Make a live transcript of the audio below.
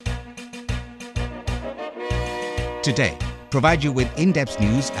Today, provide you with in-depth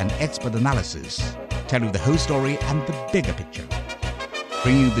news and expert analysis, tell you the whole story and the bigger picture.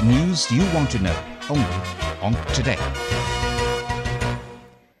 Bring you the news you want to know, only on Today.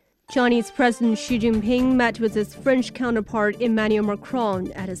 Chinese President Xi Jinping met with his French counterpart Emmanuel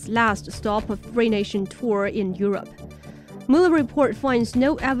Macron at his last stop of three-nation tour in Europe. Mueller report finds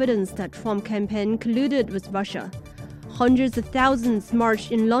no evidence that Trump campaign colluded with Russia. Hundreds of thousands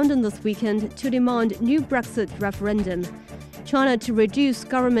marched in London this weekend to demand new Brexit referendum. China to reduce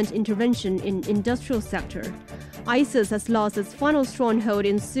government intervention in industrial sector. ISIS has lost its final stronghold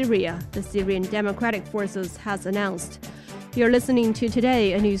in Syria, the Syrian Democratic Forces has announced. You're listening to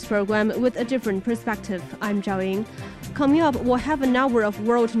Today, a news program with a different perspective. I'm Zhao Ying. Coming up, we'll have an hour of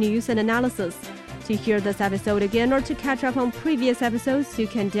world news and analysis. To hear this episode again or to catch up on previous episodes, you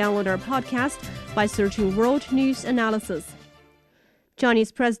can download our podcast by searching World News Analysis.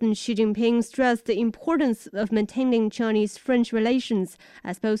 Chinese President Xi Jinping stressed the importance of maintaining Chinese-French relations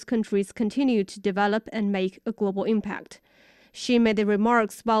as both countries continue to develop and make a global impact. Xi made the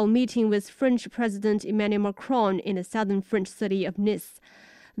remarks while meeting with French President Emmanuel Macron in the southern French city of Nice.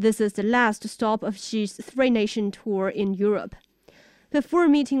 This is the last stop of Xi's three-nation tour in Europe. Before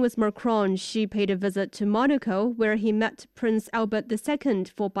meeting with Macron, Xi paid a visit to Monaco, where he met Prince Albert II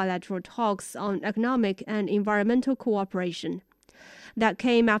for bilateral talks on economic and environmental cooperation. That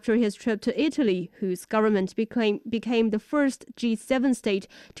came after his trip to Italy, whose government became the first G7 state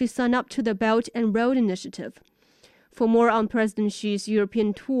to sign up to the Belt and Road Initiative. For more on President Xi's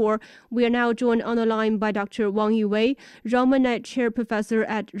European tour, we are now joined on the line by Dr. Wang Yuwei, Romanet Chair Professor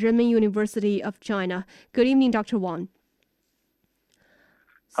at Renmin University of China. Good evening, Dr. Wang.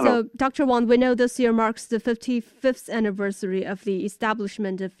 Hello. So, Dr. Wang, we know this year marks the 55th anniversary of the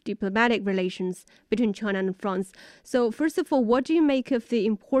establishment of diplomatic relations between China and France. So, first of all, what do you make of the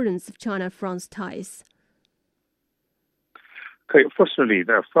importance of China-France ties? Okay, firstly,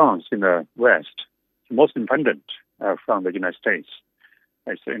 France in the West is most independent from the United States.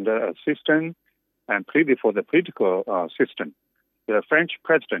 It's in the system and particularly for the political system. The French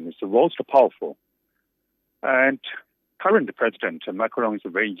president is the most powerful. And current President Macron is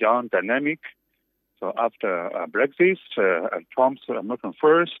very young, dynamic. So after Brexit, Trump's Macron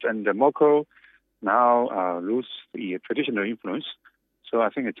first, and Macron now lose the traditional influence. So I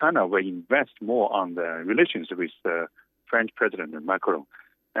think China will invest more on the relations with the French President Macron.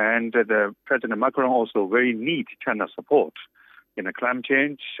 And the President Macron also very need China's support in the climate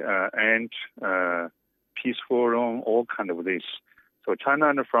change and peace forum, all kind of this. So China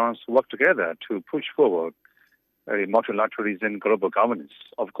and France work together to push forward multilateralism, global governance.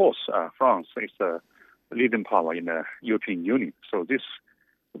 Of course, France is the leading power in the European Union. So this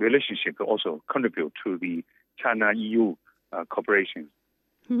relationship also contribute to the China-EU cooperation.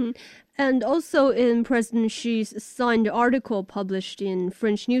 Mm-hmm. And also in President Xi's signed article published in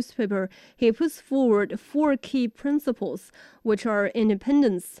French newspaper, he puts forward 4 key principles, which are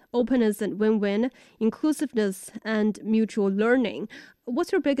independence, openness and win-win, inclusiveness, and mutual learning.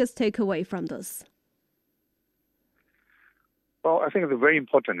 What's your biggest takeaway from this? Well, I think it's very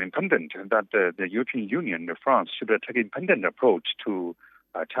important that the European Union and France should take an independent approach to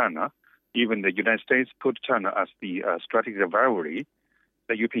China. Even the United States put China as the strategic rivalry.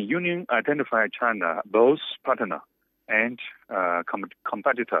 The European Union identified China both partner and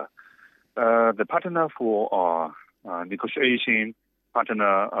competitor. The partner for negotiation,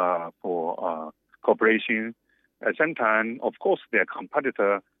 partner for cooperation. At the same time, of course, they're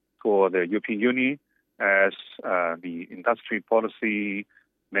competitor for the European Union as the industry policy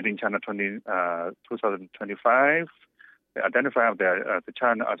made in China 2025. They identify the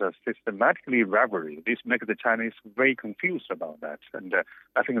China as a systematically rivalry. This makes the Chinese very confused about that. And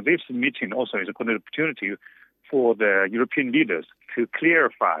I think this meeting also is a good opportunity for the European leaders to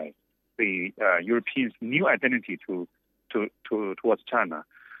clarify the Europeans' new identity towards China.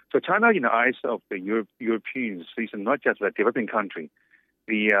 So China, in the eyes of the Europeans, is not just a developing country.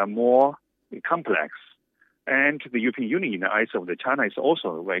 The more complex. And the European Union, in the eyes of the China, is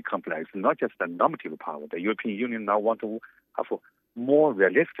also very complex, not just the normative power. The European Union now want to have a more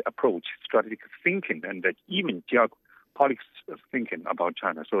realistic approach, strategic thinking, and even geopolitics thinking about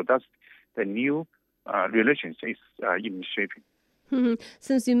China. So that's the new relations is in shaping. Mm-hmm.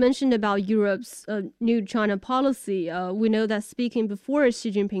 Since you mentioned about Europe's new China policy, we know that speaking before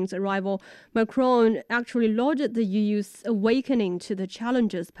Xi Jinping's arrival, Macron actually lauded the EU's awakening to the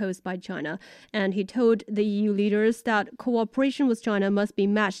challenges posed by China. And he told the EU leaders that cooperation with China must be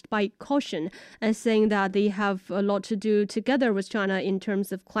matched by caution, and saying that they have a lot to do together with China in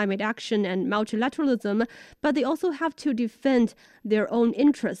terms of climate action and multilateralism, but they also have to defend their own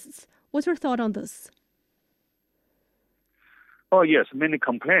interests. What's your thought on this? Oh, yes, many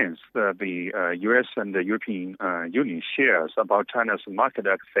complaints that the U.S. and the European Union shares about China's market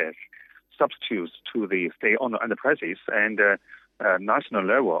access substitutes to the state-owned enterprises and national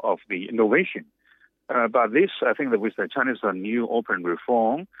level of the innovation. But this, I think that with the Chinese new open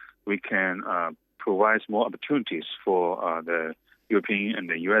reform, we can provide more opportunities for the European and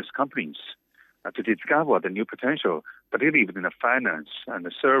the U.S. companies to discover the new potential, particularly within the finance and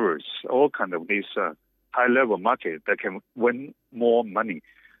the servers, all kind of these high-level market that can win more money.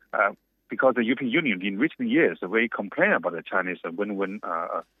 Because the European Union in recent years, we complain about the Chinese win-win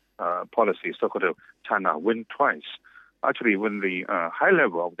policy, so-called China win twice. Actually, when the high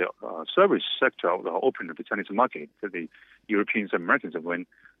level of the service sector opened to the Chinese market, the Europeans and Americans win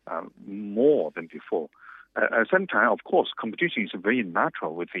more than before. At the same time, of course, competition is very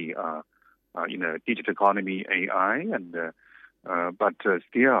natural with the digital economy, AI, and but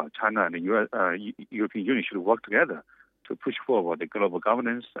still, China and the European Union should work together to push forward the global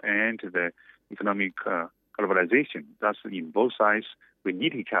governance and the economic globalization. Thus, in both sides, we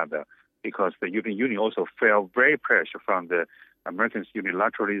need each other because the European Union also felt very pressure from the Americans'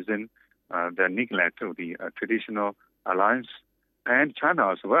 unilateralism, the neglect of the traditional alliance, and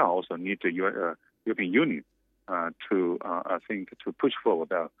China as well also need the European Union to push forward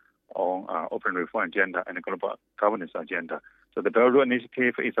their own open reform agenda and the global governance agenda. So the Belt and Road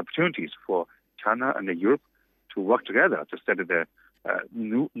Initiative is opportunities for China and Europe to work together to set the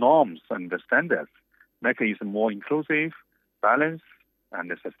new norms and the standards, making it more inclusive, balanced, and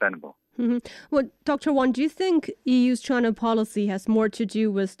sustainable. Mm-hmm. Well, Dr. Wang, do you think EU's China policy has more to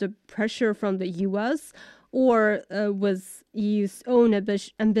do with the pressure from the U.S. or with EU's own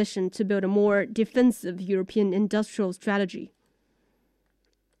ambition to build a more defensive European industrial strategy?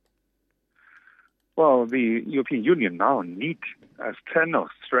 Well, the European Union now needs a external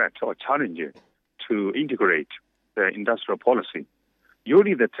threat or challenge to integrate the industrial policy.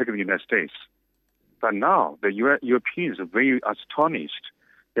 Usually they take the United States. But now the Europeans are very astonished.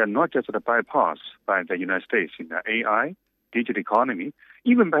 They are not just bypassed by the United States in the AI, digital economy,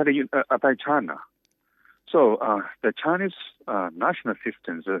 even by China. So the Chinese national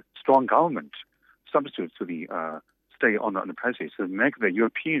systems, strong government, substitute to the state-owned enterprises, make the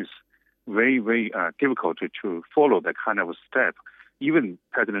Europeans very, very difficult to follow that kind of step. Even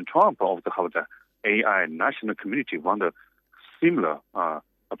President Trump of the AI national community want a similar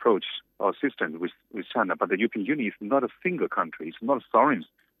approach or system with China, but the European Union is not a single country, it's not a sovereign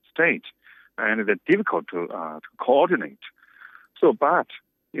state, and it's difficult to coordinate. So, but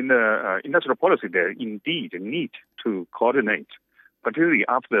in the industrial policy, they indeed need to coordinate, particularly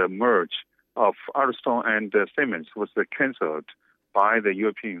after the merge of Alstom and Siemens was cancelled by the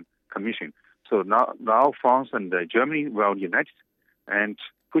European Commission. So now France and Germany will unite and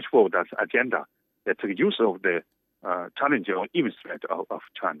push forward that agenda that take use of the challenge or even threat of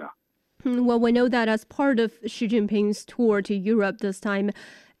China. Well, we know that as part of Xi Jinping's tour to Europe this time,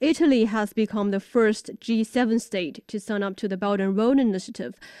 Italy has become the first G7 state to sign up to the Belt and Road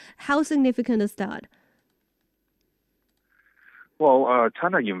Initiative. How significant is that? Well,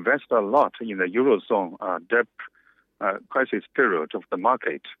 China invests a lot in the Eurozone debt crisis period of the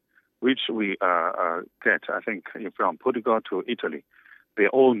market, which we get, I think, from Portugal to Italy. They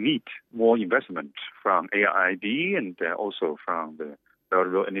all need more investment from AIIB and also from the Belt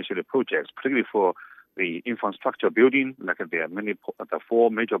and Road Initiative projects, particularly for the infrastructure building, like the four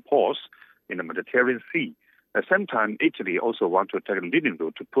major ports in the Mediterranean Sea. At the same time, Italy also wants to take a leading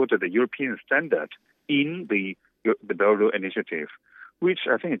role to put the European standard in the Belt and Road Initiative, which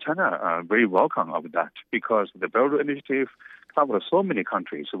I think China are very welcome of that because the Belt and Road Initiative covers so many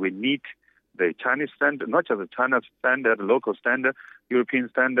countries. So we need the Chinese standard, not just the China standard, local standard, European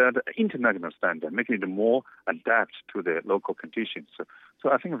standard, international standard, making it more adapt to the local conditions.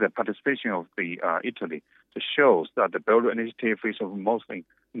 So I think the participation of the Italy shows that the Belt and Road Initiative is mostly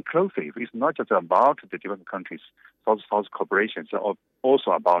inclusive. It's not just about the developed countries, South-South cooperation, but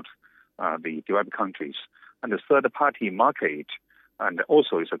also about the developed countries. And the third-party market, and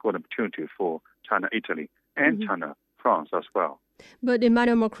also is a good opportunity for China, Italy, and China, France as well. But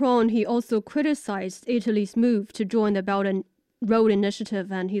Emmanuel Macron, he also criticized Italy's move to join the Belt and Road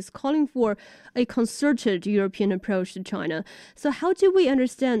Initiative, and he's calling for a concerted European approach to China. So how do we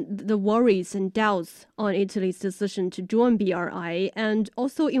understand the worries and doubts on Italy's decision to join BRI, and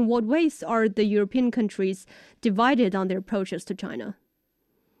also in what ways are the European countries divided on their approaches to China?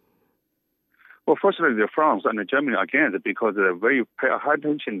 Well, firstly, France and Germany again, because they're very high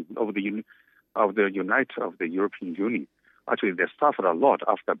attention of the unite of the European Union. Actually, they suffered a lot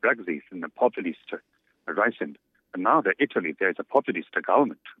after Brexit and the populist rising. And now that Italy, there is a populist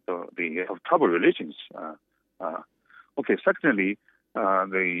government. So they have troubled relations Okay, secondly,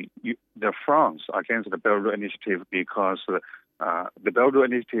 the France against the Belt Road Initiative because the Belt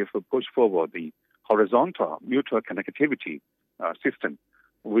Road Initiative pushed forward the horizontal mutual connectivity system,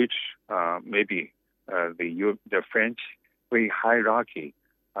 which maybe the French very hierarchy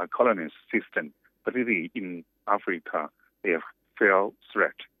colonist system, particularly in Africa, they feel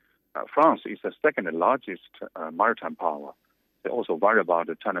threat. France is the second largest maritime power. They also worry about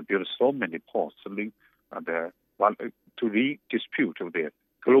China build so many ports to redistribute the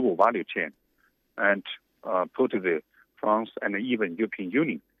global value chain, and put the France and even European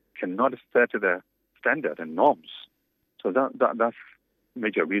Union cannot set the standard and norms. So that's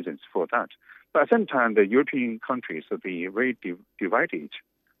major reasons for that. But at the same time, the European countries are very divided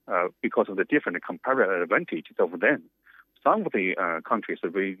because of the different comparative advantages of them. Some of the countries are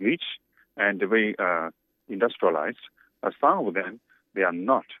very rich and very industrialized. Some of them, they are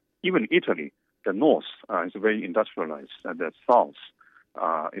not. Even Italy, the north is very industrialized, and the south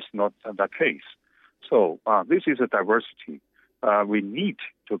is not the case. So this is a diversity. We need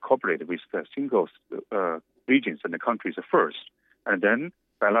to cooperate with the single regions and the countries first, and then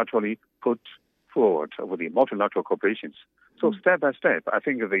bilaterally put forward with the multilateral cooperations. So step by step, I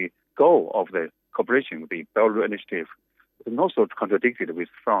think the goal of the cooperation with the Belt Road Initiative is not so contradicted with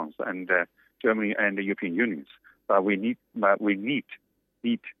France and Germany and the European Unions. But we need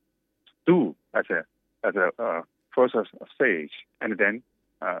do as a first stage, and then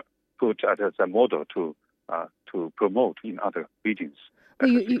put as a model to promote in other regions. Well,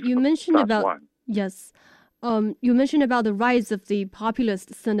 you mentioned about one. Yes. You mentioned about the rise of the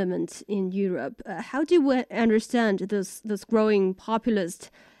populist sentiment in Europe. How do we understand this growing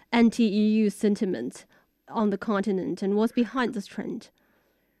populist anti-EU sentiment on the continent, and what's behind this trend?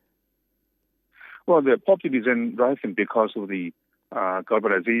 Well, the populism rising because of the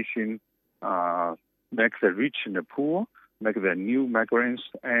globalization, make the rich and the poor, make the new migrants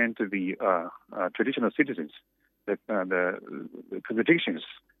and the traditional citizens, the contradictions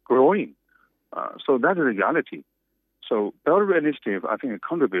growing. So that is the reality. So Belt Road Initiative, I think,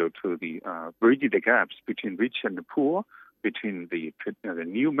 contribute to the bridging the gaps between rich and the poor, between the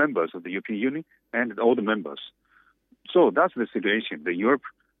new members of the European Union and the old members. So that's the situation. The Europe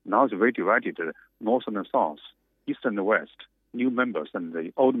now is very divided, north and the south, east and the west, new members and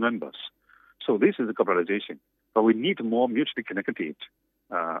the old members. So this is the globalization. But we need more mutually connected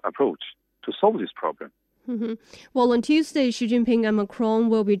approach to solve this problem. Mm-hmm. Well, on Tuesday, Xi Jinping and Macron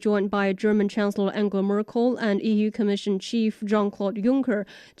will be joined by German Chancellor Angela Merkel and EU Commission Chief Jean-Claude Juncker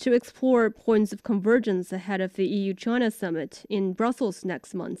to explore points of convergence ahead of the EU-China summit in Brussels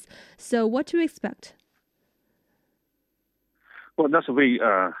next month. So what to expect? Well, that's a very,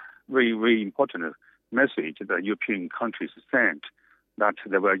 very important message that European countries sent, that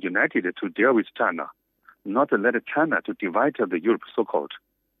they were united to deal with China, not to let China to divide the Europe, so-called.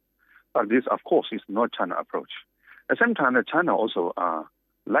 But this, of course, is not China approach. At the same time, China also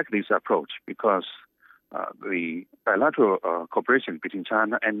like this approach because the bilateral cooperation between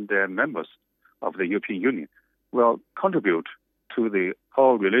China and the members of the European Union will contribute to the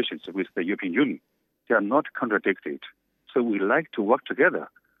whole relations with the European Union. They are not contradicted. So we like to work together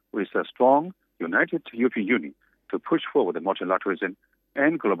with a strong, united European Union to push forward the multilateralism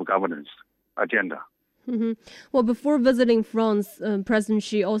and global governance agenda. Mm-hmm. Well, before visiting France, President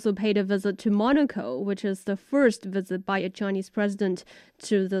Xi also paid a visit to Monaco, which is the first visit by a Chinese president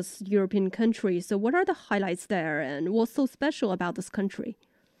to this European country. So what are the highlights there, and what's so special about this country?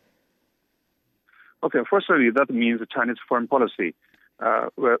 Okay, firstly, that means Chinese foreign policy.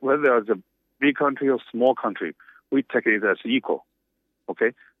 Whether it's a big country or small country, we take it as equal.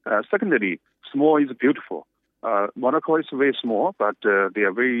 Okay. Secondly, small is beautiful. Monaco is very small, but they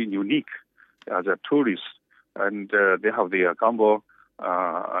are very unique as a tourist, and they have the gumbo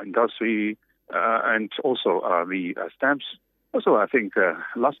industry and also the stamps. Also, I think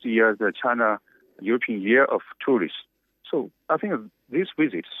last year the China European Year of Tourists. So I think these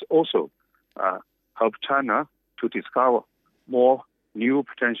visits also help China to discover more new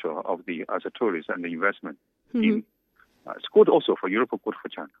potential of the as a tourist and the investment. Mm-hmm. It's good also for Europe, good for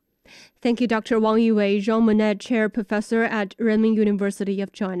China. Thank you, Dr. Wang Yiwei, Jean Monnet Chair Professor at Renmin University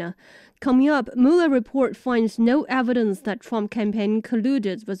of China. Coming up, Mueller report finds no evidence that Trump campaign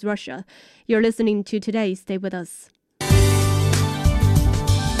colluded with Russia. You're listening to Today. Stay with us.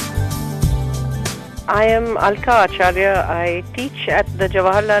 I am Alka Acharya. I teach at the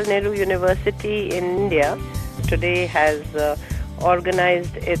Jawaharlal Nehru University in India. Today has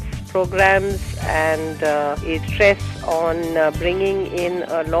organized its programs and it stress on bringing in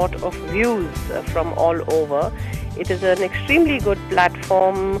a lot of views from all over. It is an extremely good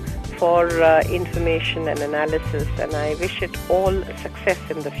platform for information and analysis, and I wish it all success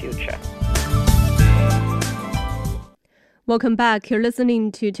in the future. Welcome back. You're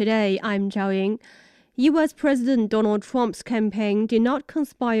listening to Today. I'm Zhao Ying. U.S. President Donald Trump's campaign did not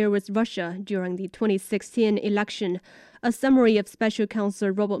conspire with Russia during the 2016 election, a summary of Special Counsel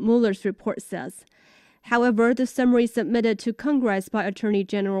Robert Mueller's report says. However, the summary submitted to Congress by Attorney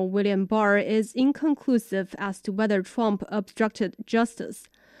General William Barr is inconclusive as to whether Trump obstructed justice.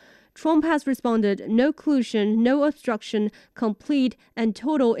 Trump has responded, no collusion, no obstruction, complete and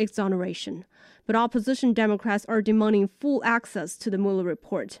total exoneration. But opposition Democrats are demanding full access to the Mueller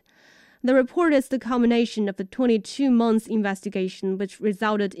report. The report is the culmination of the 22 months investigation, which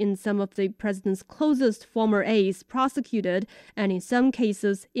resulted in some of the president's closest former aides prosecuted and in some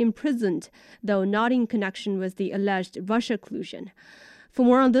cases imprisoned, though not in connection with the alleged Russia collusion. For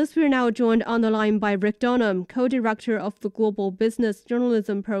more on this, we are now joined on the line by Rick Donham, co-director of the Global Business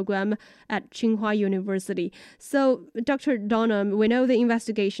Journalism Program at Tsinghua University. So, Dr. Donham, we know the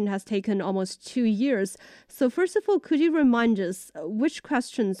investigation has taken almost 2 years. So first of all, could you remind us which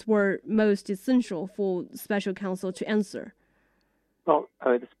questions were most essential for special counsel to answer? Well,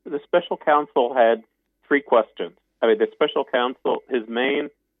 the special counsel had 3 questions. The special counsel, his main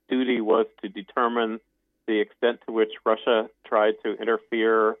duty was to determine the extent to which Russia tried to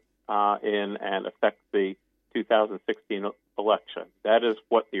interfere in and affect the 2016 election. That is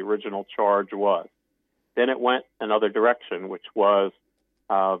what the original charge was. Then it went another direction, which was,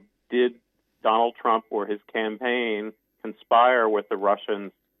 did Donald Trump or his campaign conspire with the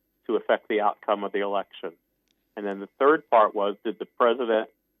Russians to affect the outcome of the election? And then the third part was, did the president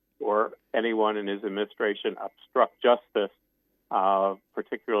or anyone in his administration obstruct justice,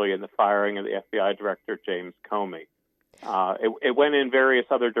 particularly in the firing of the FBI director, James Comey? It went in various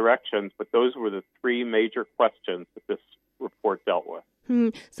other directions, but those were the 3 major questions that this report dealt with.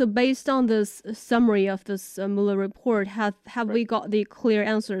 So based on this summary of this Mueller report, have we got the clear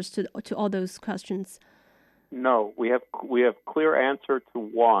answers to all those questions? No, we have clear answer to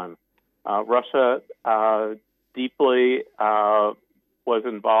one. Russia deeply was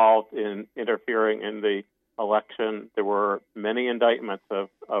involved in interfering in the election. There were many indictments of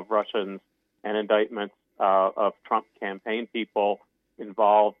Russians and indictments of Trump campaign people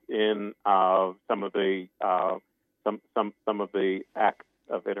involved in some of the acts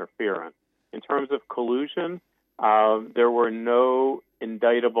of interference. In terms of collusion, there were no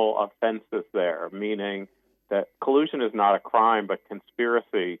indictable offenses there, meaning that collusion is not a crime, but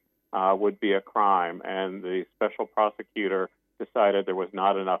conspiracy would be a crime. And the special prosecutor decided there was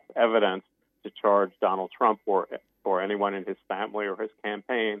not enough evidence to charge Donald Trump or anyone in his family or his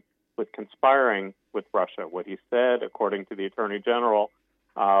campaign with conspiring with Russia. What he said, according to the Attorney General,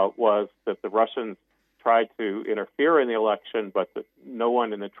 was that the Russians tried to interfere in the election, but that no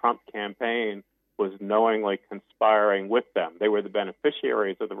one in the Trump campaign was knowingly conspiring with them. They were the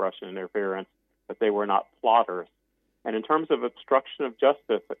beneficiaries of the Russian interference, but they were not plotters. And in terms of obstruction of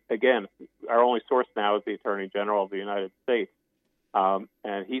justice, again, our only source now is the Attorney General of the United States.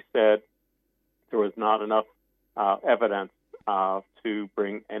 And he said there was not enough evidence to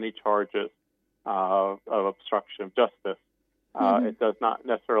bring any charges of obstruction of justice. It does not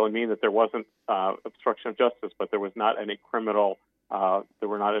necessarily mean that there wasn't obstruction of justice, but there was not any criminal. There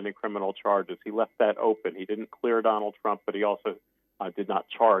were not any criminal charges. He left that open. He didn't clear Donald Trump, but he also did not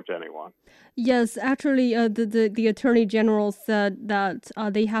charge anyone. Yes, actually, the Attorney General said that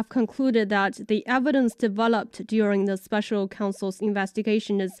they have concluded that the evidence developed during the special counsel's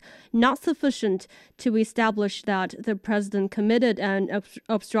investigation is not sufficient to establish that the president committed an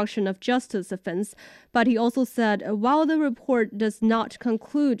obstruction of justice offense. But he also said, while the report does not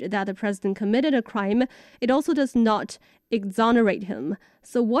conclude that the president committed a crime, it also does not exonerate him.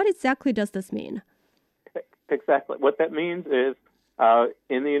 So what exactly does this mean? Exactly. What that means is,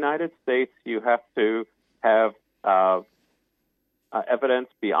 in the United States, you have to have evidence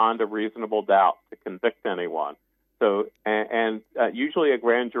beyond a reasonable doubt to convict anyone. So, and usually a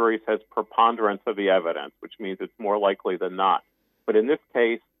grand jury says preponderance of the evidence, which means it's more likely than not. But in this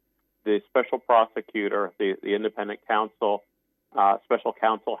case, the special prosecutor, the independent counsel, special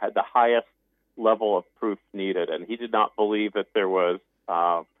counsel had the highest level of proof needed, and he did not believe that there was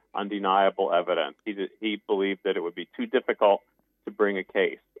undeniable evidence. He believed that it would be too difficult to bring a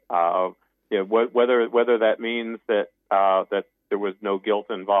case. Whether that means that there was no guilt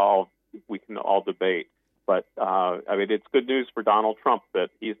involved, we can all debate. But it's good news for Donald Trump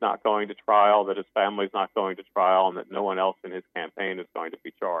that he's not going to trial, that his family's not going to trial, and that no one else in his campaign is going to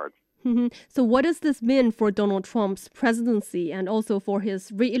be charged. So what does this mean for Donald Trump's presidency and also for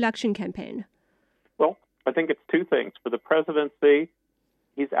his re-election campaign? Well, I think it's 2 things. For the presidency,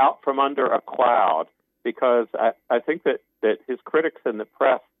 he's out from under a cloud, because I think that his critics in the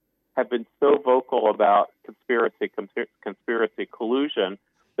press have been so vocal about conspiracy collusion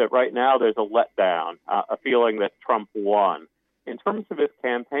that right now there's a letdown, a feeling that Trump won. In terms of his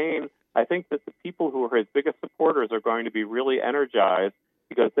campaign, I think that the people who are his biggest supporters are going to be really energized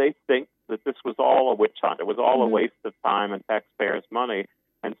because they think that this was all a witch hunt. It was all a waste of time and taxpayers' money.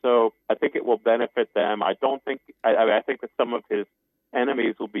 And so I think it will benefit them. I think that some of his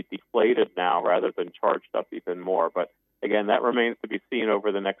enemies will be deflated now rather than charged up even more. But again, that remains to be seen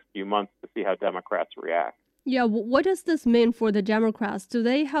over the next few months to see how Democrats react. Yeah, what does this mean for the Democrats? Do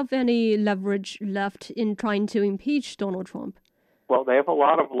they have any leverage left in trying to impeach Donald Trump? Well, they have a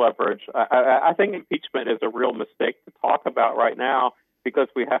lot of leverage. I think impeachment is a real mistake to talk about right now because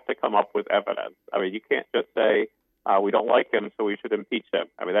we have to come up with evidence. I mean, you can't just say we don't like him, so we should impeach him.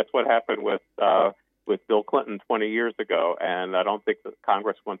 I mean, that's what happened with Bill Clinton 20 years ago, and I don't think that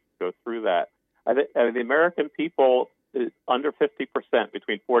Congress wants to go through that. I think the American people, under 50%,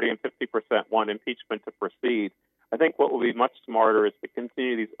 between 40 and 50%, want impeachment to proceed. I think what will be much smarter is to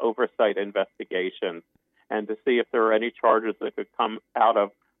continue these oversight investigations and to see if there are any charges that could come out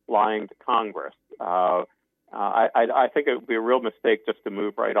of lying to Congress. I think it would be a real mistake just to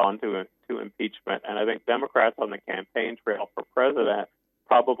move right on to impeachment. And I think Democrats on the campaign trail for president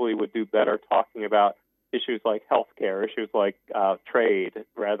probably would do better talking about issues like health care, issues like trade,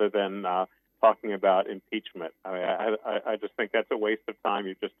 rather than talking about impeachment. I mean, I just think that's a waste of time.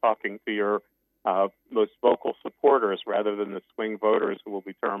 You're just talking to your most vocal supporters rather than the swing voters who will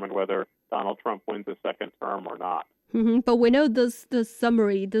determine whether Donald Trump wins a second term or not. But we know this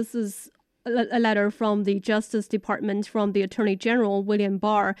summary. This is a letter from the Justice Department, from the Attorney General, William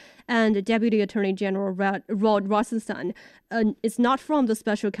Barr, and Deputy Attorney General Rod Rosenstein. It's not from the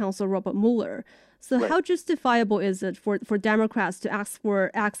Special Counsel, Robert Mueller. So right. How justifiable is it for Democrats to ask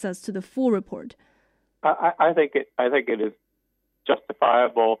for access to the full report? I think it is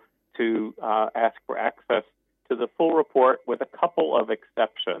justifiable to ask for access to the full report with a couple of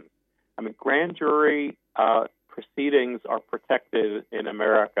exceptions. I mean, grand jury proceedings are protected in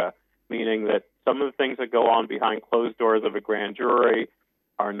America, meaning that some of the things that go on behind closed doors of a grand jury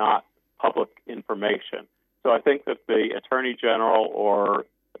are not public information. So I think that the Attorney General or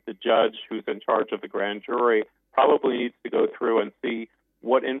the judge who's in charge of the grand jury probably needs to go through and see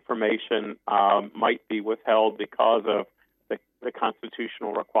what information might be withheld because of the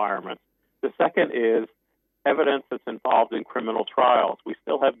constitutional requirements. The second is evidence that's involved in criminal trials. We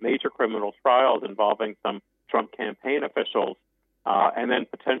still have major criminal trials involving some Trump campaign officials, and then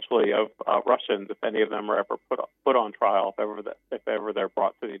potentially of Russians, if any of them are ever put on trial, if ever they're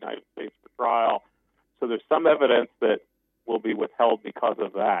brought to the United States for trial. So there's some evidence that will be withheld because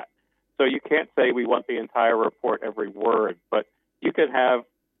of that. So you can't say we want the entire report, every word, but you can have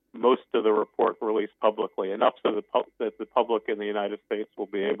most of the report released publicly, enough so that the public in the United States will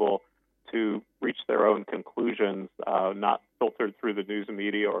be able to reach their own conclusions, not filtered through the news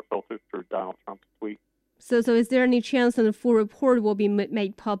media or filtered through Donald Trump's tweets. So is there any chance that the full report will be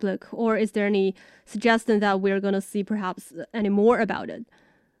made public, or is there any suggestion that we're going to see perhaps any more about it?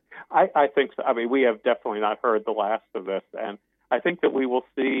 I think so. I mean, we have definitely not heard the last of this, and I think that we will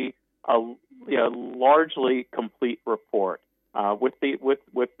see a largely complete report with the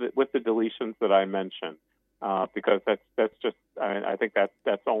deletions that I mentioned, because that's just. I mean, I think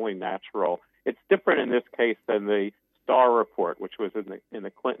that's only natural. It's different in this case than the Starr report, which was in the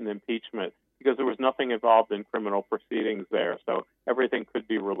Clinton impeachment, because there was nothing involved in criminal proceedings there, so everything could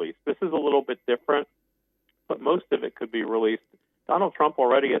be released. This is a little bit different, but most of it could be released. Donald Trump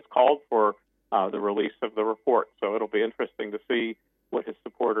already has called for the release of the report, so it'll be interesting to see what his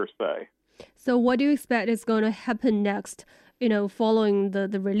supporters say. So what do you expect is going to happen next, following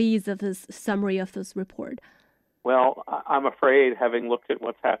the release of this summary of this report? Well, I'm afraid, having looked at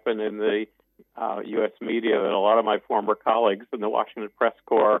what's happened in the U.S. media, that a lot of my former colleagues in the Washington press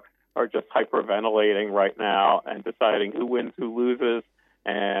corps are just hyperventilating right now and deciding who wins, who loses,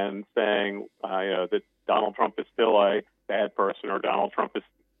 and saying that Donald Trump is still a bad person or Donald Trump is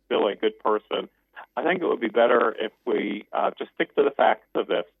still a good person. I think it would be better if we just stick to the facts of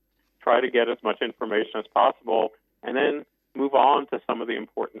this, try to get as much information as possible, and then move on to some of the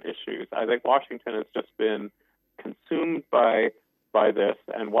important issues. I think Washington has just been consumed by this,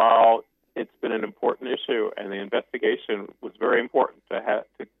 and while it's been an important issue and the investigation was very important to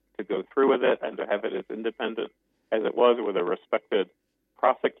go through with it and to have it as independent as it was with a respected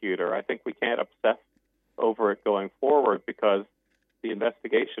prosecutor, I think we can't obsess over it going forward because the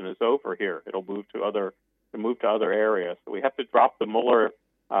investigation is over here. It'll move to other areas. So we have to drop the Mueller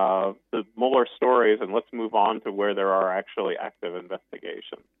the Mueller stories, and let's move on to where there are actually active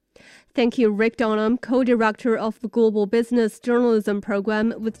investigations. Thank you, Rick Donham, co-director of the Global Business Journalism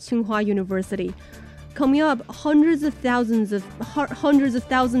Program with Tsinghua University. Coming up, hundreds of thousands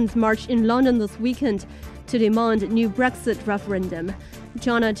march in London this weekend to demand new Brexit referendum.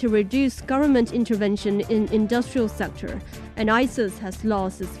 China to reduce government intervention in industrial sector, and ISIS has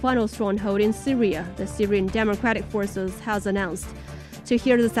lost its final stronghold in Syria, the Syrian Democratic Forces has announced. To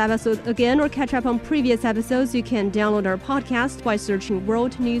hear this episode again or catch up on previous episodes, you can download our podcast by searching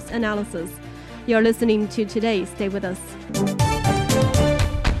World News Analysis. You're listening to Today. Stay with us.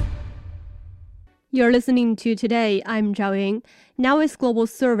 You're listening to Today. I'm Zhao Ying. Now is Global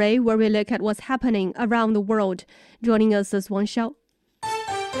Survey, where we look at what's happening around the world. Joining us is Wang Xiao.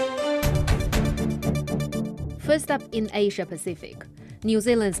 First up in Asia Pacific, New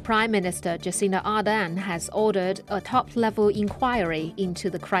Zealand's Prime Minister Jacinda Ardern has ordered a top-level inquiry into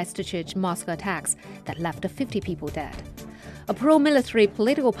the Christchurch mosque attacks that left 50 people dead. A pro-military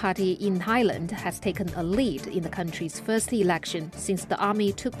political party in Thailand has taken a lead in the country's first election since the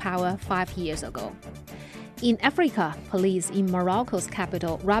army took power 5 years ago. In Africa, police in Morocco's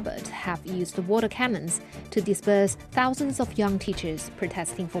capital, Rabat, have used water cannons to disperse thousands of young teachers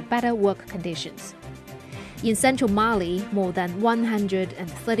protesting for better work conditions. In central Mali, more than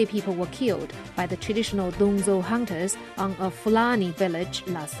 130 people were killed by the traditional Donzo hunters on a Fulani village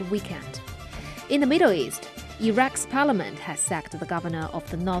last weekend. In the Middle East, Iraq's parliament has sacked the governor of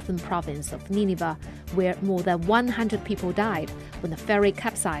the northern province of Nineveh, where more than 100 people died when a ferry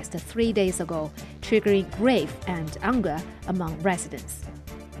capsized 3 days ago, triggering grief and anger among residents.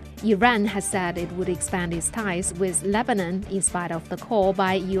 Iran has said it would expand its ties with Lebanon in spite of the call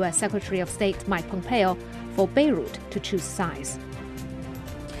by U.S. Secretary of State Mike Pompeo for Beirut to choose sides.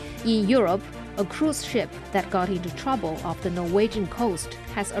 In Europe, a cruise ship that got into trouble off the Norwegian coast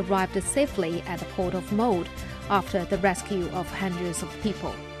has arrived safely at the port of Molde after the rescue of hundreds of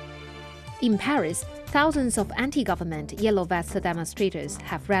people. In Paris, thousands of anti-government Yellow Vest demonstrators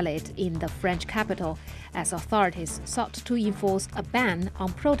have rallied in the French capital as authorities sought to enforce a ban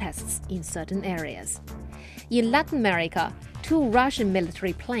on protests in certain areas. In Latin America, 2 Russian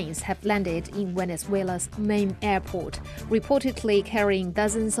military planes have landed in Venezuela's main airport, reportedly carrying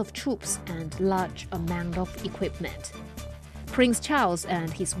dozens of troops and large amount of equipment. Prince Charles and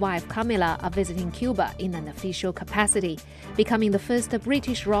his wife Camilla are visiting Cuba in an official capacity, becoming the first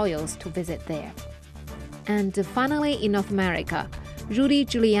British royals to visit there. And finally, in North America, Rudy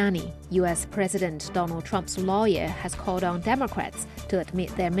Giuliani, U.S. President Donald Trump's lawyer, has called on Democrats to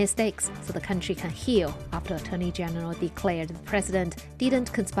admit their mistakes so the country can heal after Attorney General declared the president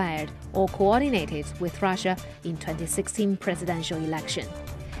didn't conspire or coordinated with Russia in 2016 presidential election.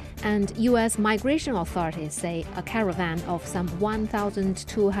 And U.S. migration authorities say a caravan of some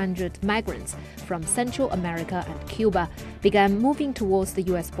 1,200 migrants from Central America and Cuba began moving towards the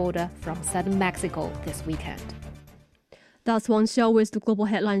U.S. border from southern Mexico this weekend. That's Wang Xiao with the Global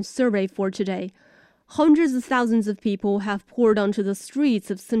Headline Survey for today. Hundreds of thousands of people have poured onto the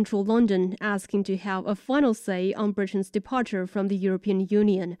streets of central London asking to have a final say on Britain's departure from the European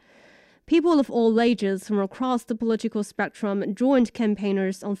Union. People of all ages from across the political spectrum joined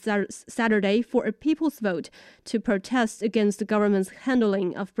campaigners on Saturday for a people's vote to protest against the government's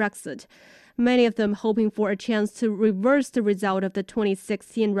handling of Brexit, many of them hoping for a chance to reverse the result of the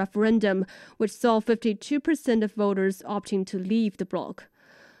 2016 referendum, which saw 52% of voters opting to leave the bloc.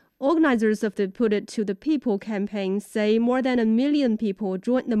 Organizers of the Put It to the People campaign say more than 1 million people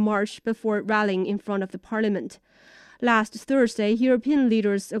joined the march before rallying in front of the parliament. Last Thursday, European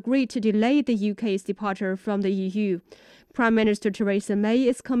leaders agreed to delay the UK's departure from the EU. Prime Minister Theresa May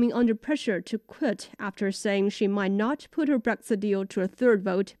is coming under pressure to quit after saying she might not put her Brexit deal to a third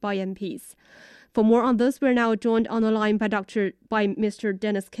vote by MPs. For more on this, we're now joined on the line by Mr.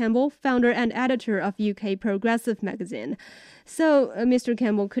 Dennis Campbell, founder and editor of UK Progressive magazine. So, Mr.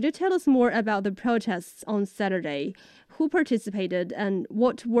 Campbell, could you tell us more about the protests on Saturday? Who participated and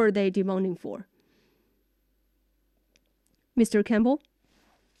what were they demanding for? Mr. Campbell?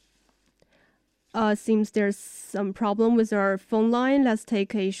 Seems there's some problem with our phone line. Let's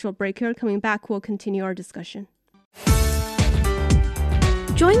take a short break here. Coming back, we'll continue our discussion.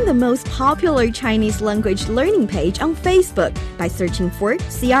 Join the most popular Chinese language learning page on Facebook by searching for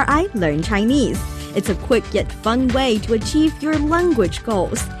CRI Learn Chinese. It's a quick yet fun way to achieve your language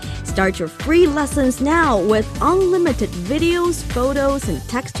goals. Start your free lessons now with unlimited videos, photos, and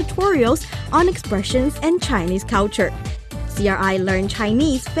text tutorials on expressions and Chinese culture. CRI Learn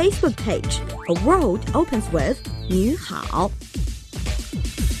Chinese Facebook page. A world opens with 你好.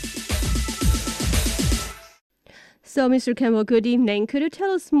 So, Mr. Campbell, good evening. Could you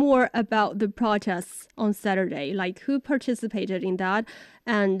tell us more about the protests on Saturday? Like, who participated in that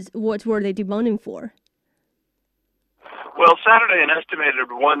and what were they demanding for? Well, Saturday, an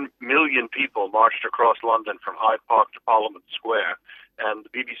estimated 1 million people marched across London from Hyde Park to Parliament Square, and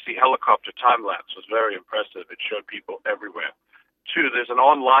the BBC helicopter time-lapse was very impressive. It showed people everywhere. Two, there's an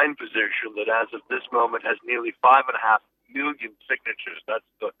online petition that as of this moment has nearly 5.5 million signatures.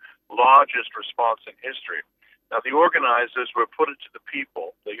 That's the largest response in history. Now, the organizers were put it to the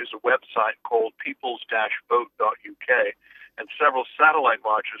people. They used a website called peoples-vote.uk, and several satellite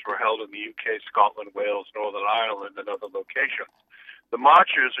marches were held in the UK, Scotland, Wales, Northern Ireland, and other locations. The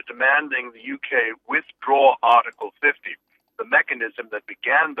marchers are demanding the UK withdraw Article 50, the mechanism that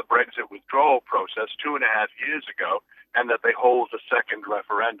began the Brexit withdrawal process 2.5 years ago, and that they hold a second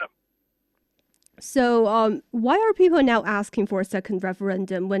referendum. So why are people now asking for a second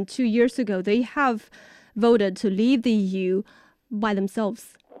referendum when 2 years ago they have voted to leave the EU by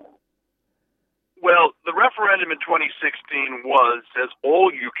themselves? Well, the referendum in 2016 was, as all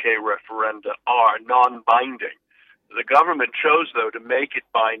UK referenda are, non-binding. The government chose, though, to make it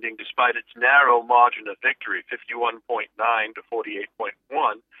binding despite its narrow margin of victory, 51.9 to 48.1,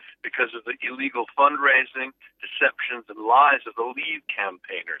 because of the illegal fundraising, deceptions, and lies of the Leave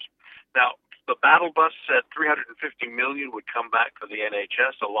campaigners. Now, the battle bus said 350 million would come back for the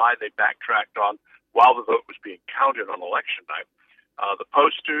NHS, a lie they backtracked on while the vote was being counted on election night. The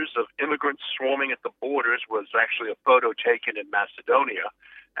posters of immigrants swarming at the borders was actually a photo taken in Macedonia.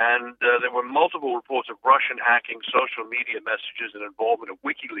 And there were multiple reports of Russian hacking, social media messages, and involvement of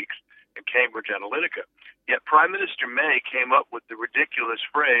WikiLeaks and Cambridge Analytica. Yet Prime Minister May came up with the ridiculous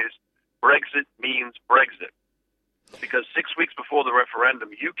phrase, Brexit means Brexit. Because 6 weeks before the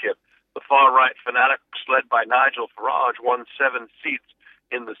referendum, UKIP, the far-right fanatics led by Nigel Farage, won 7 seats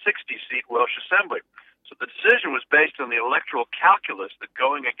in the 60-seat Welsh Assembly. So the decision was based on the electoral calculus that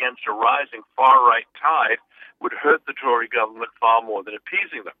going against a rising far-right tide would hurt the Tory government far more than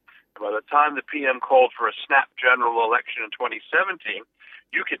appeasing them. And by the time the PM called for a snap general election in 2017,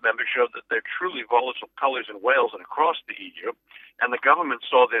 UKIP members showed that they're truly volatile colours in Wales and across the EU, and the government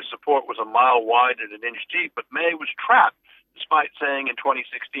saw their support was a mile wide and an inch deep, but May was trapped, despite saying in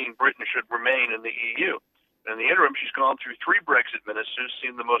 2016 Britain should remain in the EU. In the interim, she's gone through 3 Brexit ministers,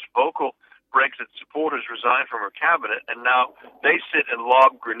 seen the most vocal Brexit supporters resign from her cabinet, and now they sit and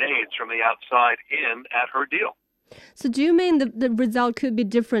lob grenades from the outside in at her deal. So do you mean the result could be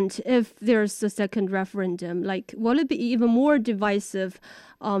different if there's a second referendum? Like, will it be even more divisive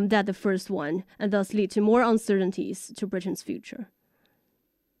than the first one, and thus lead to more uncertainties to Britain's future?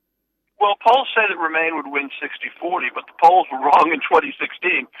 Well, polls say that Remain would win 60-40, but the polls were wrong in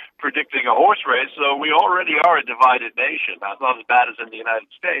 2016, predicting a horse race, so we already are a divided nation. Now, it's not as bad as in the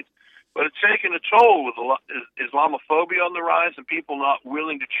United States, but it's taken a toll with Islamophobia on the rise and people not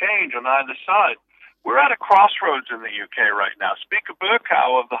willing to change on either side. We're at a crossroads in the UK right now. Speaker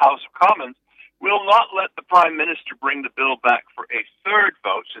Bercow of the House of Commons will not let the Prime Minister bring the bill back for a third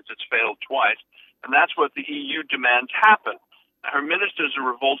vote since it's failed twice, and that's what the EU demands happen. Her ministers are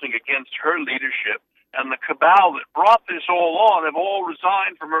revolting against her leadership, and the cabal that brought this all on have all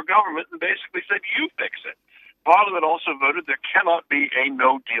resigned from her government and basically said, you fix it. Parliament also voted there cannot be a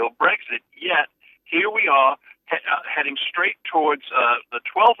no-deal Brexit, yet here we are heading straight towards the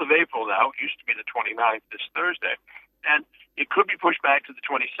 12th of April now. It used to be the 29th this Thursday, and it could be pushed back to the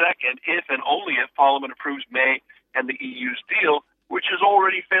 22nd if and only if Parliament approves May and the EU's deal, which has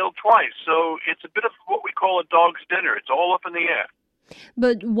already failed twice. So it's a bit of what we call a dog's dinner. It's all up in the air.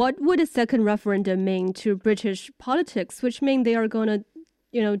 But what would a second referendum mean to British politics, which mean they are going to,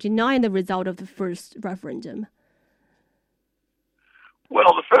 deny the result of the first referendum?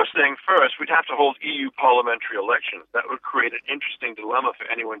 Well, the first thing first, we'd have to hold EU parliamentary elections. That would create an interesting dilemma for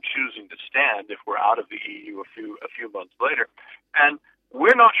anyone choosing to stand if we're out of the EU a few months later. And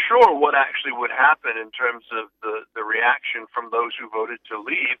we're not sure what actually would happen in terms of the reaction from those who voted to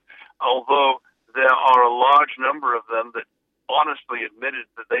leave, although there are a large number of them that honestly admitted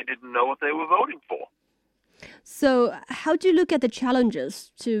that they didn't know what they were voting for. So how do you look at the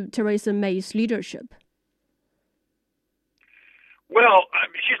challenges to Theresa May's leadership? Well,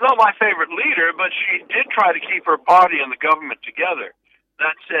 she's not my favorite leader, but she did try to keep her party and the government together.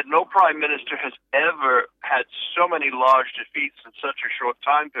 That said, no prime minister has ever had so many large defeats in such a short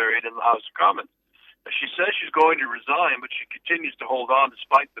time period in the House of Commons. She says she's going to resign, but she continues to hold on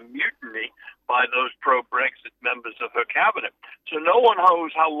despite the mutiny by those pro-Brexit members of her cabinet. So no one knows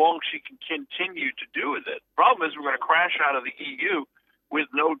how long she can continue to do with it. The problem is we're going to crash out of the EU with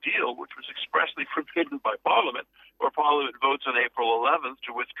no deal, which was expressly forbidden by Parliament, where Parliament votes on April 11th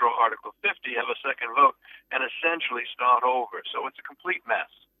to withdraw Article 50, have a second vote, and essentially start over. So it's a complete mess.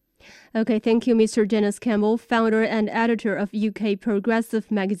 Okay, thank you, Mr. Dennis Campbell, founder and editor of UK Progressive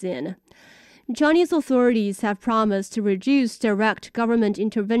magazine. Chinese authorities have promised to reduce direct government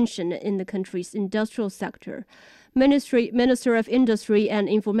intervention in the country's industrial sector. Minister of Industry and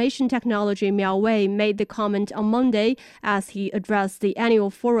Information Technology Miao Wei made the comment on Monday as he addressed the annual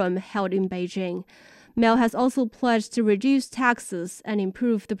forum held in Beijing. Miao has also pledged to reduce taxes and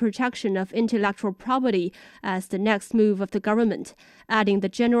improve the protection of intellectual property as the next move of the government, adding the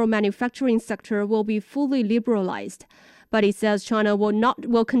general manufacturing sector will be fully liberalized. But he says China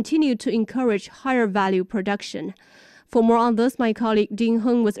will continue to encourage higher value production. For more on this, my colleague Ding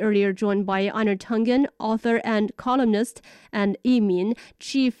Heng was earlier joined by Einar Tangen, author and columnist, and Yi Min,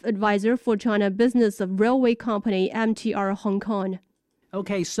 chief advisor for China business of railway company MTR Hong Kong.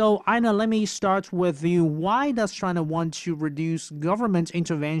 Okay, so Einar, let me start with you. Why does China want to reduce government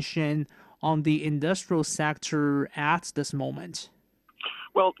intervention on the industrial sector at this moment?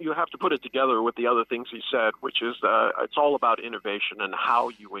 Well, you have to put it together with the other things he said, which is it's all about innovation and how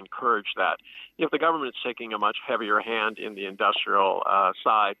you encourage that. If the government's taking a much heavier hand in the industrial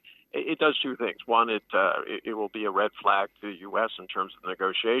side, it does two things. One, it will be a red flag to the U.S. in terms of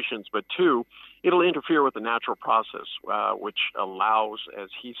negotiations. But two, it'll interfere with the natural process, which allows, as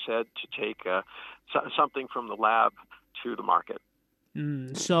he said, to take something from the lab to the market.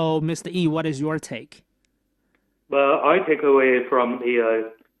 So, Mr. Yi, what is your take? Well, I take away from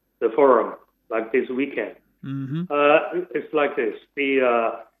the forum like this weekend. It's like this: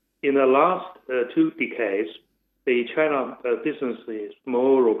 in the last 2 decades, the China business is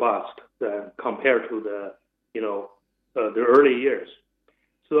more robust compared to the early years.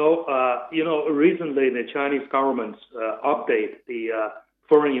 So recently the Chinese government update the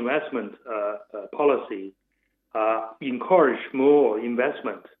foreign investment policy, encourage more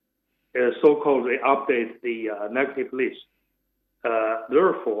investment. So-called they update the negative list.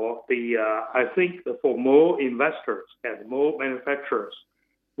 Therefore, I think that for more investors and more manufacturers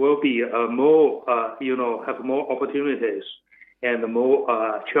will be have more opportunities and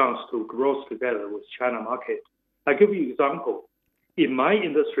more chance to grow together with China market. I give you an example. In my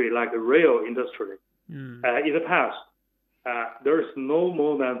industry, like the rail industry, in the past, there is no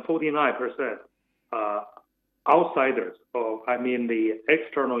more than 49% outsiders, or the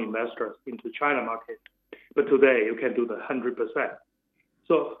external investors into China market. But today you can do the 100%.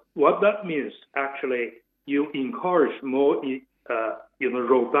 So what that means, actually, you encourage more,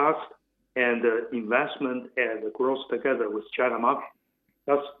 robust and investment and growth together with China market.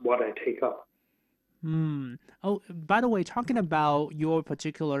 That's what I take up. Oh, by the way, talking about your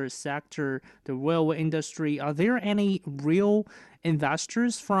particular sector, the railway industry, are there any real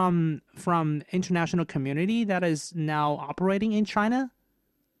investors from international community that is now operating in China?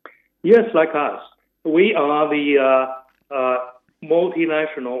 Yes, like us. We are the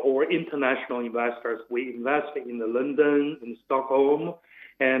multinational or international investors. We invest in London, in Stockholm,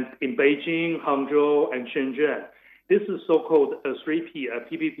 and in Beijing, Hangzhou, and Shenzhen. This is so-called a 3P, a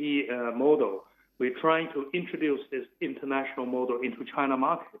PPP model. We're trying to introduce this international model into China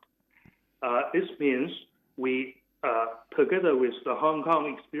market. This means we, together with the Hong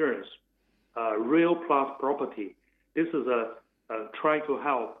Kong experience, real plus property, this is trying to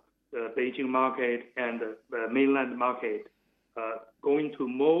help the Beijing market and the mainland market going to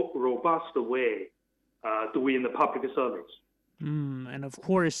more robust way doing the public service. And of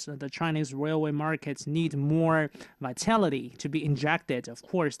course, the Chinese railway markets need more vitality to be injected. Of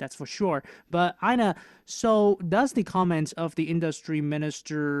course, that's for sure. But Aina, so does the comment of the industry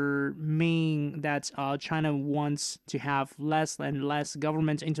minister mean that China wants to have less and less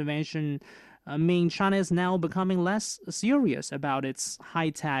government intervention? Mean China is now becoming less serious about its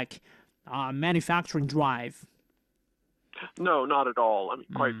high-tech manufacturing drive? No, not at all.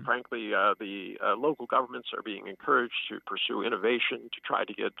 Quite frankly, the local governments are being encouraged to pursue innovation, to try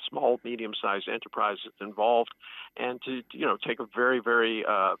to get small, medium-sized enterprises involved, and to take a very, very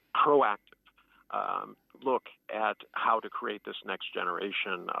proactive look at how to create this next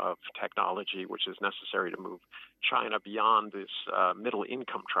generation of technology, which is necessary to move China beyond this middle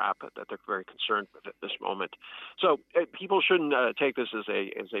income trap that they're very concerned with at this moment. So people shouldn't take this as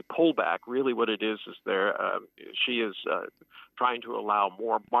a pullback. Really what it is she is trying to allow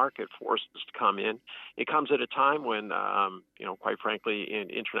more market forces to come in. It comes at a time when, quite frankly,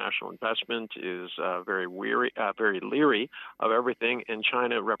 international investment is very leery of everything, and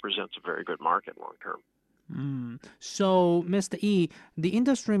China represents a very good market long term. So, Mr. Yi, the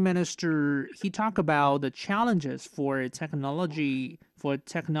industry minister, he talked about the challenges for technology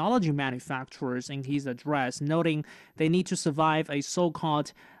manufacturers in his address, noting they need to survive a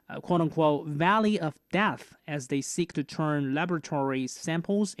so-called quote-unquote, valley of death as they seek to turn laboratory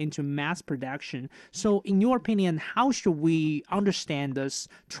samples into mass production. So in your opinion, how should we understand this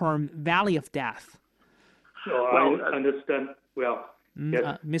term valley of death? So I understand, yes,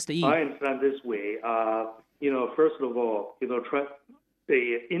 Mr. Yi. I understand this way. First of all,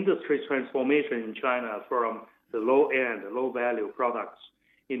 the industry transformation in China from the low-end, low-value products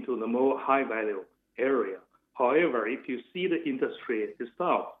into the more high-value area. However, if you see the industry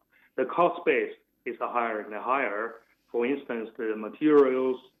itself, the cost base is higher and higher. For instance, the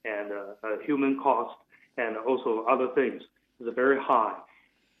materials and human cost and also other things is very high.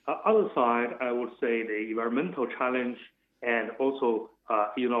 Other side, I would say the environmental challenge and also,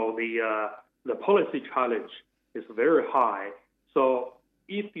 the policy challenge is very high. So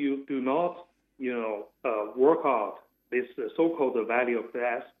if you do not, work out this so-called value of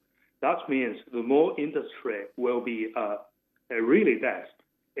death, that means the more industry will be really death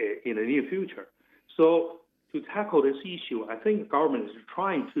in the near future. So to tackle this issue, I think the government is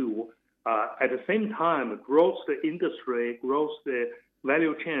trying to, at the same time, grow the industry, grow the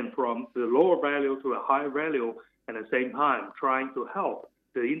value chain from the lower value to a higher value, at the same time trying to help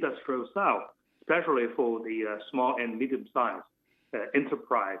the industry itself, especially for the small and medium-sized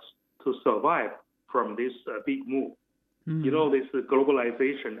enterprise to survive from this big move. This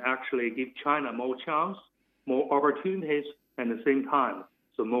globalization actually gives China more chance, more opportunities, and at the same time,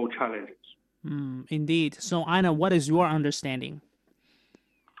 so more challenges. Indeed. So, Aina, what is your understanding?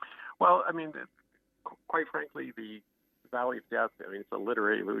 Well, quite frankly, the Valley of Death, it's a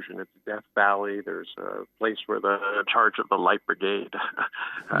literary illusion. It's Death Valley. There's a place where the charge of the Light Brigade,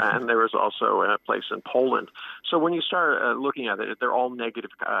 and there was also a place in Poland. So when you start looking at it, they're all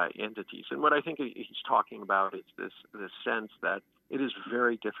negative entities. And what I think he's talking about is this sense that it is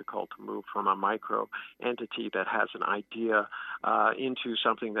very difficult to move from a micro entity that has an idea into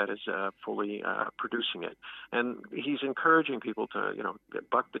something that is fully producing it. And he's encouraging people to,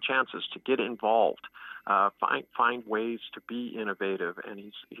 buck the chances, to get involved, find ways to be innovative, and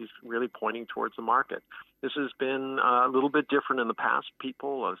he's really pointing towards the market. This has been a little bit different in the past.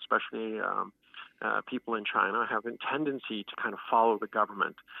 People, especially people in China, have a tendency to kind of follow the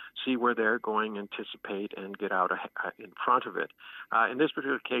government, see where they're going, anticipate, and get out in front of it. In this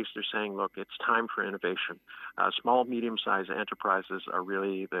particular case, they're saying, look, it's time for innovation. Small, medium-sized enterprises are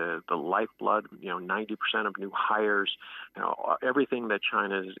really the lifeblood. 90% of new hires, everything that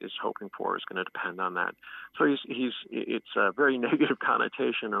China is hoping for is going to depend on that. So it's a very negative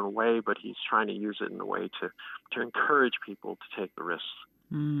connotation in a way, but he's trying to use it in a way to encourage people to take the risks.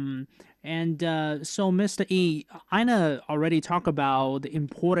 And so, Mr. Yi, Aina already talked about the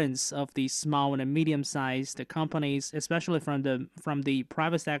importance of the small and medium-sized companies, especially from the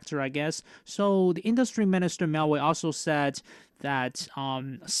private sector, I guess. So the industry minister Mueller also said that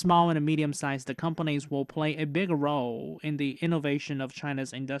small and medium-sized companies will play a big role in the innovation of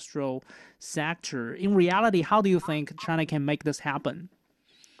China's industrial sector. In reality, how do you think China can make this happen?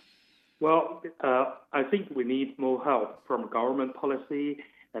 Well, I think we need more help from government policy,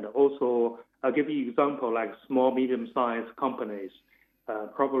 and also I'll give you an example like small, medium-sized companies.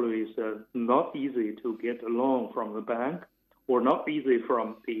 Probably is not easy to get a loan from the bank, or not easy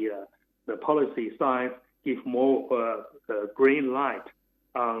from the policy side. Give more green light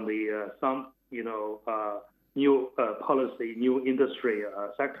on the some new policy, new industry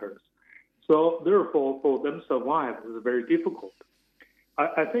sectors. So therefore, for them to survive is very difficult.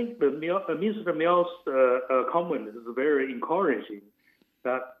 I think Mr. Miao's comment is very encouraging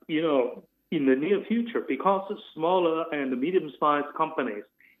that, in the near future, because smaller and medium-sized companies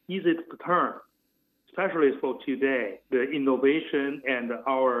easy to turn, especially for today, the innovation and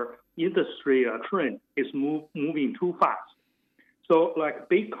our industry trend is moving too fast. So like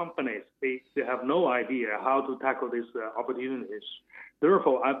big companies, they have no idea how to tackle these opportunities.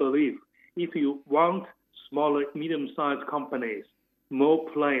 Therefore, I believe if you want smaller, medium-sized companies more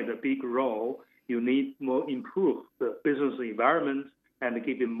play the big role, you need more improve the business environment and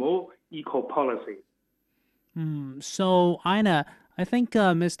give it more equal policy. So, Aina, I think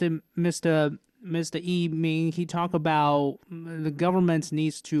Mr. Yi, he talked about the government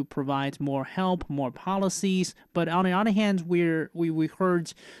needs to provide more help, more policies. But on the other hand, we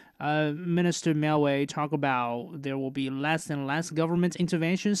heard Minister Mueller talk about there will be less and less government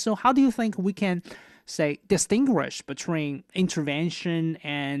intervention. So how do you think we can, say, distinguish between intervention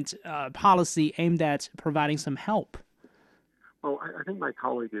and policy aimed at providing some help? Oh, I think my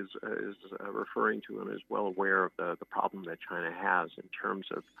colleague is referring to and is well aware of the problem that China has in terms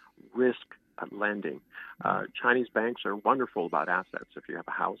of risk lending. Chinese banks are wonderful about assets. If you have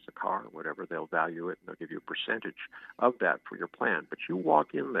a house, a car, whatever, they'll value it and they'll give you a percentage of that for your plan. But you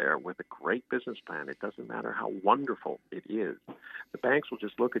walk in there with a great business plan. It doesn't matter how wonderful it is. The banks will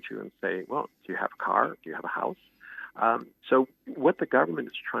just look at you and say, well, do you have a car? Do you have a house? So what the government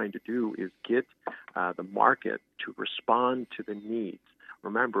is trying to do is get the market to respond to the needs.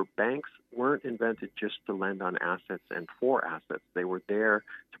 Remember, banks weren't invented just to lend on assets and for assets. They were there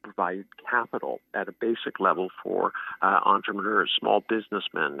to provide capital at a basic level for entrepreneurs, small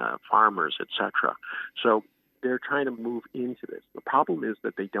businessmen, farmers, etc. So they're trying to move into this. The problem is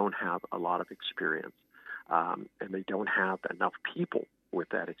that they don't have a lot of experience, and they don't have enough people with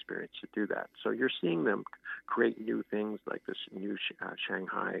that experience to do that. So you're seeing them create new things like this new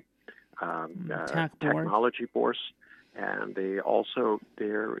Shanghai technology bourse, and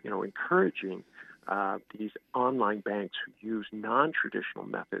they're encouraging these online banks who use non-traditional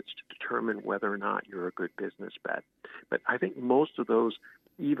methods to determine whether or not you're a good business bet. But I think most of those,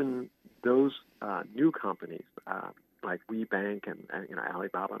 even those new companies like WeBank and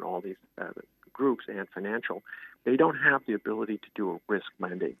Alibaba and all these groups and financial, they don't have the ability to do a risk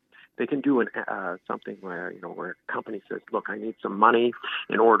lending. They can do something where a company says, look, I need some money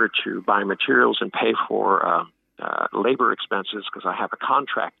in order to buy materials and pay for labor expenses because I have a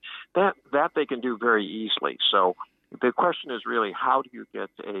contract. That they can do very easily. So the question is really, how do you get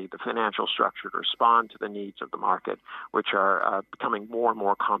the financial structure to respond to the needs of the market, which are becoming more and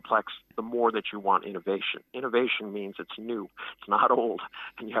more complex the more that you want innovation. Innovation means it's new, it's not old,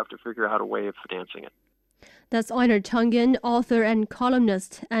 and you have to figure out a way of financing it. That's Einar Tangen, author and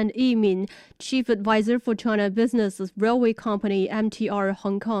columnist, and Yi Min, chief advisor for China Business's railway company MTR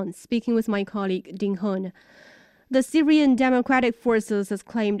Hong Kong, speaking with my colleague Ding Hun. The Syrian Democratic Forces has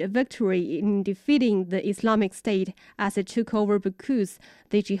claimed a victory in defeating the Islamic State as it took over Bakous,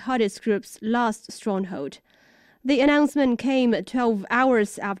 the jihadist group's last stronghold. The announcement came 12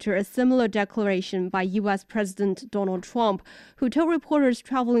 hours after a similar declaration by U.S. President Donald Trump, who told reporters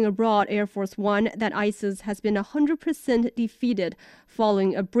traveling abroad Air Force One that ISIS has been 100% defeated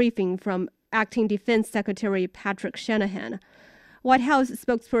following a briefing from Acting Defense Secretary Patrick Shanahan. White House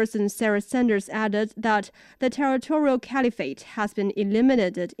spokesperson Sarah Sanders added that the territorial caliphate has been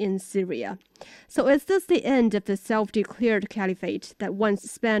eliminated in Syria. So is this the end of the self-declared caliphate that once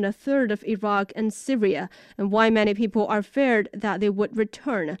spanned a third of Iraq and Syria, and why many people are feared that they would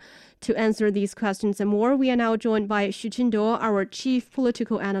return? To answer these questions and more, we are now joined by Xu Qinduo, our chief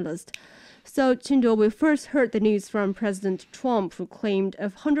political analyst. So, Qinduo, we first heard the news from President Trump, who claimed a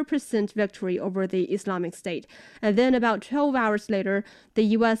 100% victory over the Islamic State. And then about 12 hours later, the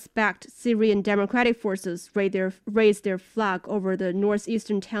U.S.-backed Syrian Democratic Forces raised their flag over the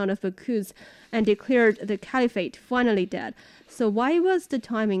northeastern town of Bakous and declared the caliphate finally dead. So why was the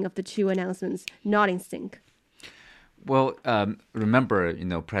timing of the two announcements not in sync? Well, remember,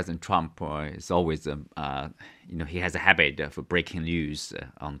 President Trump is always, he has a habit of breaking news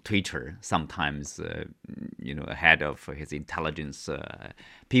on Twitter, sometimes, ahead of his intelligence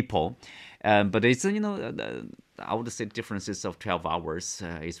people. But it's, I would say differences of 12 hours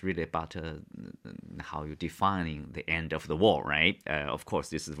is really about how you're defining the end of the war, right? Of course,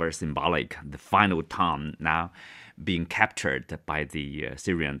 this is very symbolic. The final town now being captured by the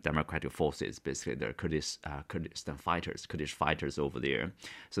Syrian Democratic Forces, basically they're Kurdish fighters over there.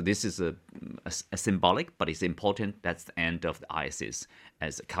 So this is a symbolic, but it's important. That's the end of the ISIS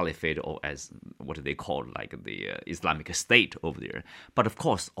as a caliphate, or as what do they call, like the Islamic State over there. But of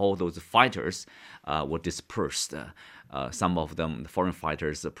course, all those fighters were dispersed. Some of them, the foreign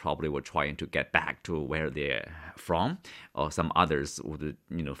fighters, probably were trying to get back to where they're from, or some others would,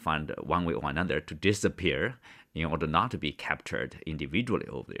 find one way or another to disappear in order not to be captured individually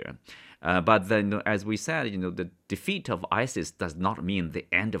over there. But then, as we said, the defeat of ISIS does not mean the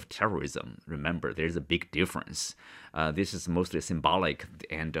end of terrorism. Remember, there's a big difference. This is mostly symbolic, the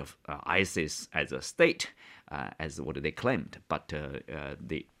end of ISIS as a state, as what they claimed. But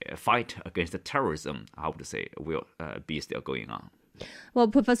the fight against the terrorism, I would say, will be still going on. Well,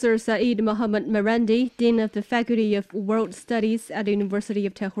 Professor Saeed Mohammad Marandi, Dean of the Faculty of World Studies at the University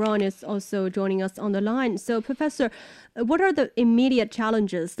of Tehran, is also joining us on the line. So, Professor, what are the immediate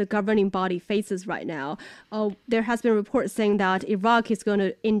challenges the governing body faces right now? There has been reports saying that Iraq is going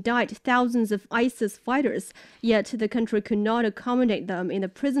to indict thousands of ISIS fighters, yet the country could not accommodate them in the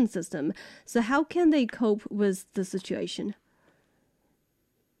prison system. So how can they cope with the situation?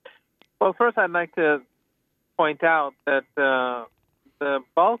 Well, first I'd like to point out that the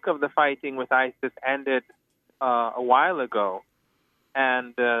bulk of the fighting with ISIS ended a while ago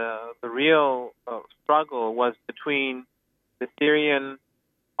and the real struggle was between the Syrian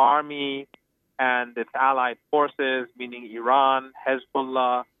army and its allied forces, meaning Iran,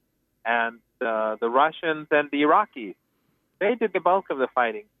 Hezbollah, and the Russians and the Iraqis. They did the bulk of the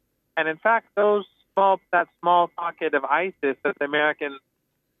fighting. And in fact, that small pocket of ISIS that the Americans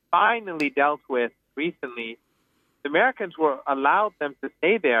finally dealt with recently, the Americans were allowed them to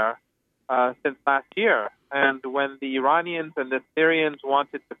stay there since last year. And when the Iranians and the Syrians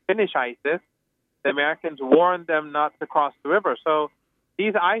wanted to finish ISIS, the Americans warned them not to cross the river. So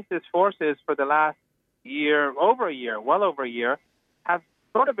these ISIS forces for the last year, well over a year, have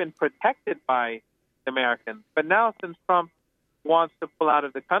sort of been protected by the Americans. But now, since Trump wants to pull out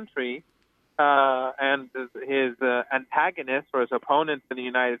of the country, and his antagonists or his opponents in the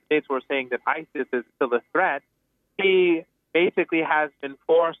United States were saying that ISIS is still a threat, he basically has been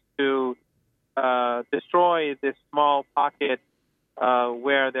forced to destroy this small pocket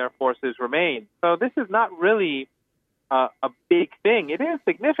where their forces remain. So this is not really a big thing. It is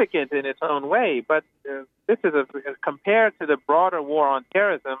significant in its own way, but this is compared to the broader war on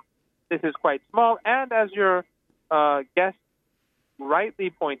terrorism, this is quite small. And as your guest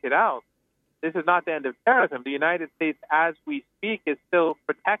rightly pointed out, this is not the end of terrorism. The United States, as we speak, is still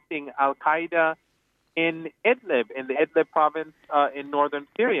protecting Al-Qaeda in Idlib, in the Idlib province in northern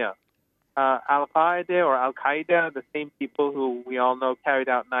Syria. Al-Qaeda or Al-Qaeda, the same people who we all know carried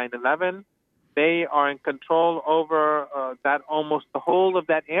out 9/11, they are in control over that almost the whole of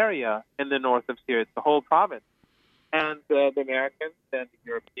that area in the north of Syria, it's the whole province. And the Americans and the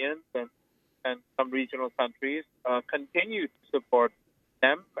Europeans and some regional countries continue to support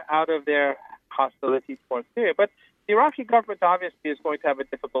them out of their hostility towards Syria. But the Iraqi government obviously is going to have a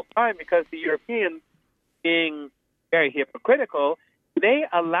difficult time because the Europeans, being very hypocritical, they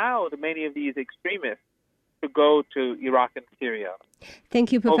allowed many of these extremists to go to Iraq and Syria.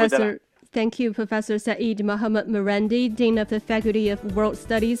 Thank you, Professor. Thank you, Professor Saeed Mohammad Marandi, Dean of the Faculty of World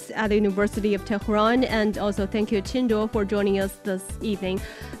Studies at the University of Tehran, and also thank you, Chindo, for joining us this evening.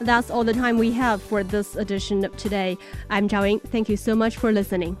 That's all the time we have for this edition of Today. I'm Zhao Ying. Thank you so much for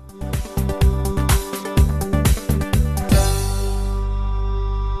listening.